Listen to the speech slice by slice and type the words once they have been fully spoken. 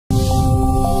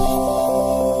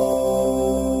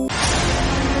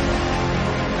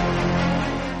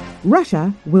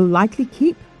Russia will likely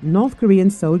keep North Korean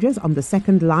soldiers on the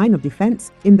second line of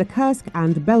defense in the Kursk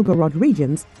and Belgorod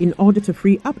regions in order to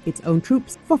free up its own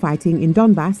troops for fighting in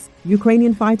Donbass,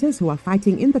 Ukrainian fighters who are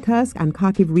fighting in the Kursk and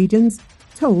Kharkiv regions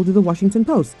told the Washington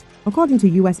Post. According to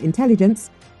U.S. intelligence,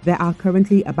 there are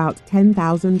currently about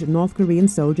 10,000 North Korean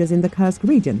soldiers in the Kursk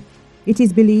region. It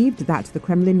is believed that the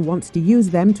Kremlin wants to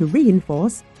use them to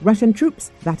reinforce Russian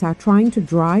troops that are trying to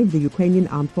drive the Ukrainian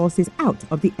Armed Forces out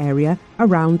of the area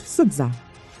around Sudzha.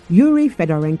 Yuriy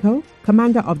Fedorenko,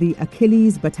 commander of the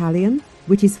Achilles battalion,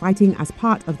 which is fighting as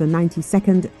part of the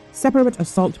 92nd Separate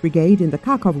Assault Brigade in the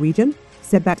Kharkov region,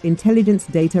 said that intelligence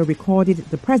data recorded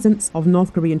the presence of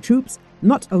North Korean troops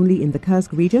not only in the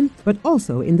Kursk region, but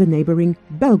also in the neighboring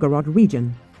Belgorod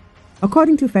region.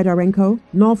 According to Fedorenko,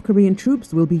 North Korean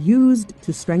troops will be used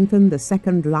to strengthen the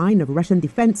second line of Russian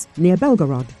defense near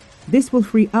Belgorod. This will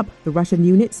free up the Russian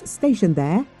units stationed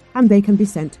there, and they can be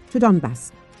sent to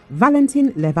Donbass.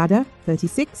 Valentin Levada,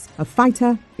 36, a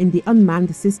fighter in the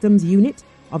Unmanned Systems Unit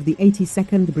of the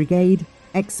 82nd Brigade,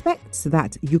 expects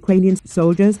that Ukrainian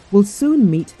soldiers will soon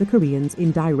meet the Koreans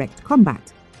in direct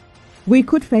combat. We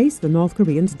could face the North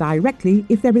Koreans directly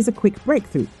if there is a quick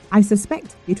breakthrough. I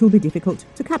suspect it will be difficult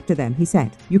to capture them, he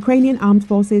said. Ukrainian armed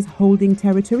forces holding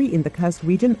territory in the Kursk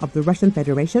region of the Russian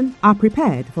Federation are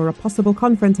prepared for a possible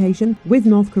confrontation with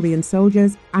North Korean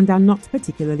soldiers and are not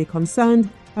particularly concerned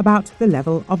about the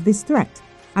level of this threat.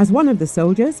 As one of the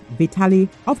soldiers, Vitaly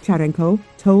Ovcharenko,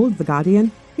 told The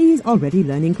Guardian, he is already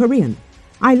learning Korean.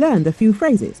 I learned a few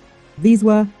phrases. These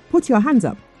were, "Put your hands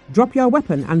up, drop your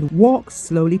weapon and walk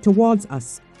slowly towards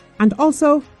us. And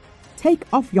also, take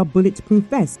off your bulletproof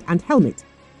vest and helmet,"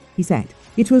 he said.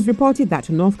 It was reported that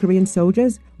North Korean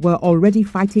soldiers were already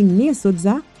fighting near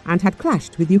Sudzha and had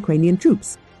clashed with Ukrainian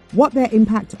troops. What their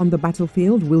impact on the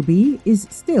battlefield will be is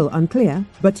still unclear,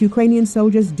 but Ukrainian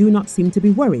soldiers do not seem to be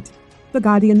worried. The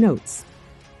Guardian notes,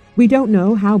 "We don't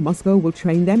know how Moscow will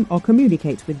train them or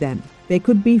communicate with them. They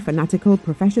could be fanatical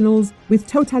professionals with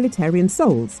totalitarian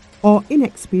souls, or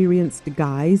inexperienced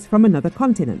guys from another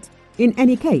continent. In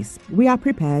any case, we are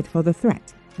prepared for the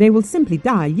threat. They will simply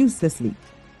die uselessly,"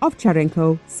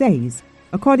 Ovcharenko says.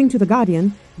 According to The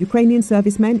Guardian, Ukrainian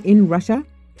servicemen in Russia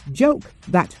joke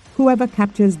that whoever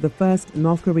captures the first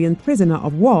North Korean prisoner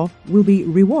of war will be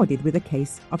rewarded with a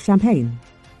case of champagne.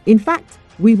 "In fact,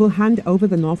 we will hand over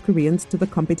the North Koreans to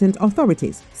the competent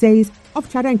authorities," says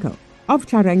Ovcharenko.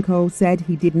 Ovcharenko said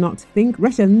he did not think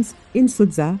Russians in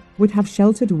Sudzha would have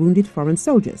sheltered wounded foreign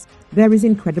soldiers. "There is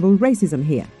incredible racism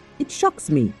here. It shocks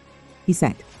me," he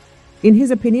said. In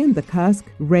his opinion, the Kursk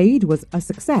raid was a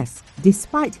success,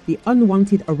 despite the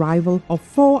unwanted arrival of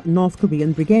 4 North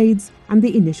Korean brigades and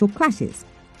the initial clashes.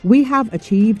 "We have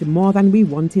achieved more than we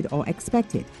wanted or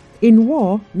expected. In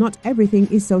war, not everything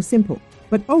is so simple,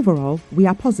 but overall, we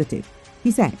are positive,"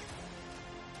 he said.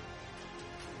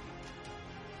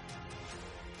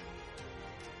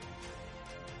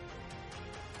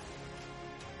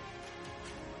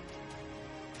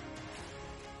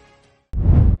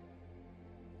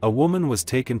 A woman was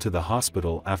taken to the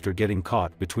hospital after getting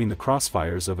caught between the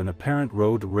crossfires of an apparent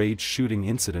road rage shooting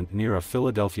incident near a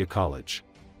Philadelphia college.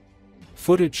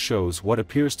 Footage shows what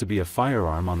appears to be a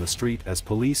firearm on the street as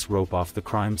police rope off the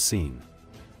crime scene.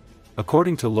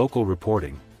 According to local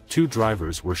reporting, 2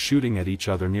 drivers were shooting at each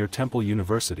other near Temple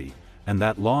University, and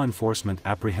that law enforcement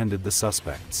apprehended the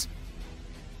suspects.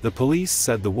 The police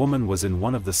said the woman was in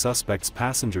one of the suspects'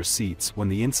 passenger seats when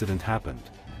the incident happened.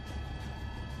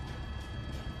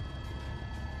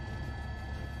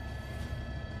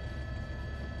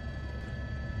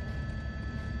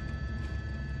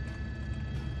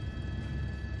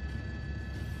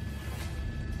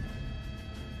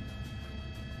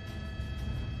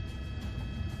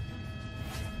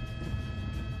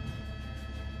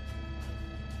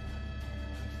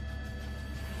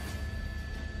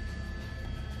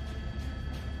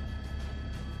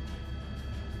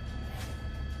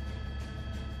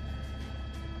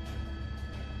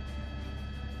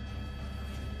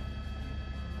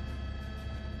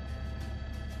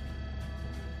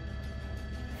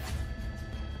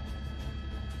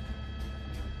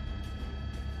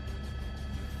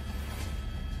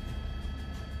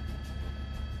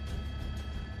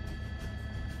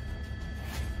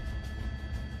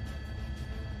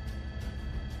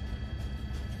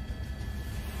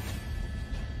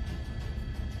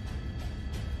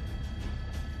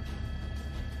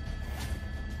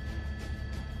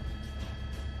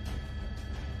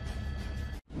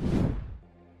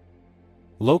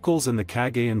 Locals in the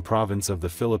Cagayan province of the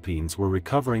Philippines were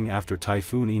recovering after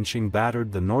Typhoon Inching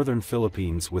battered the northern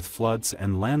Philippines with floods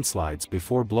and landslides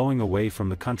before blowing away from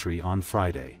the country on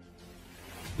Friday.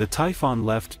 The typhoon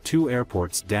left 2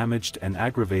 airports damaged and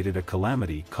aggravated a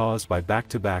calamity caused by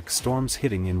back-to-back storms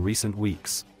hitting in recent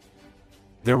weeks.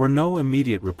 There were no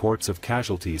immediate reports of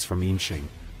casualties from Inching,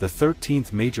 the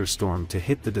 13th major storm to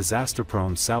hit the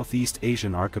disaster-prone Southeast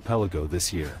Asian archipelago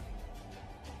this year.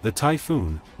 The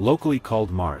typhoon, locally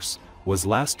called Mars, was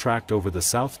last tracked over the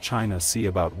South China Sea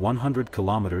about 100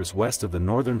 kilometers west of the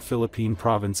northern Philippine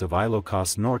province of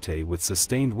Ilocos Norte, with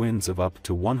sustained winds of up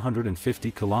to 150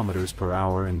 kilometers per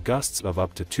hour and gusts of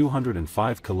up to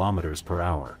 205 kilometers per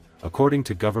hour, according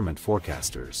to government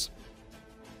forecasters.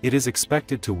 It is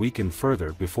expected to weaken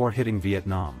further before hitting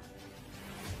Vietnam.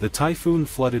 The typhoon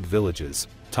flooded villages,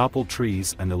 toppled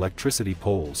trees and electricity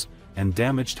poles, and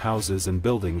damaged houses and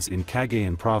buildings in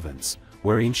Cagayan province,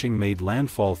 where Inching made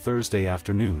landfall Thursday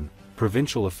afternoon,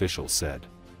 provincial officials said.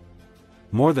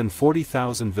 More than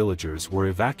 40,000 villagers were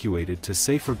evacuated to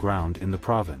safer ground in the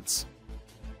province.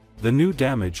 The new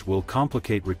damage will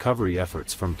complicate recovery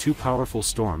efforts from 2 powerful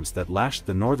storms that lashed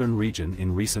the northern region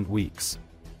in recent weeks.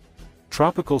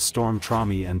 Tropical storm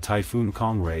Trami and Typhoon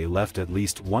Kongray left at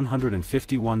least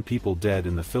 151 people dead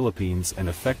in the Philippines and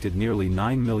affected nearly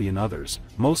 9 million others,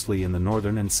 mostly in the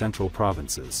northern and central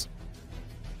provinces.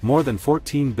 More than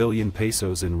 14 billion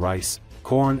pesos in rice,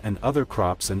 corn and other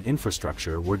crops and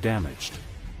infrastructure were damaged.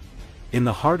 In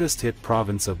the hardest-hit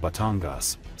province of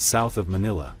Batangas, south of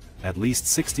Manila, at least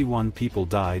 61 people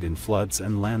died in floods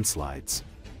and landslides.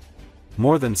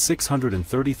 More than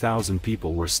 630,000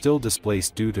 people were still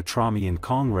displaced due to Trami and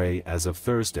Kongray as of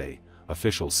Thursday,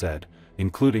 officials said,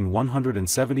 including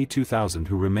 172,000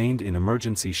 who remained in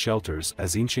emergency shelters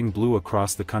as Inching blew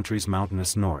across the country's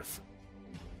mountainous north.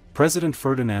 President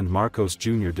Ferdinand Marcos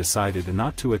Jr. decided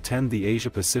not to attend the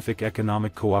Asia-Pacific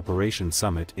Economic Cooperation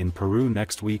Summit in Peru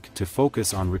next week to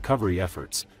focus on recovery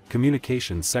efforts,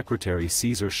 Communications Secretary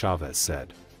Cesar Chavez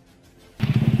said.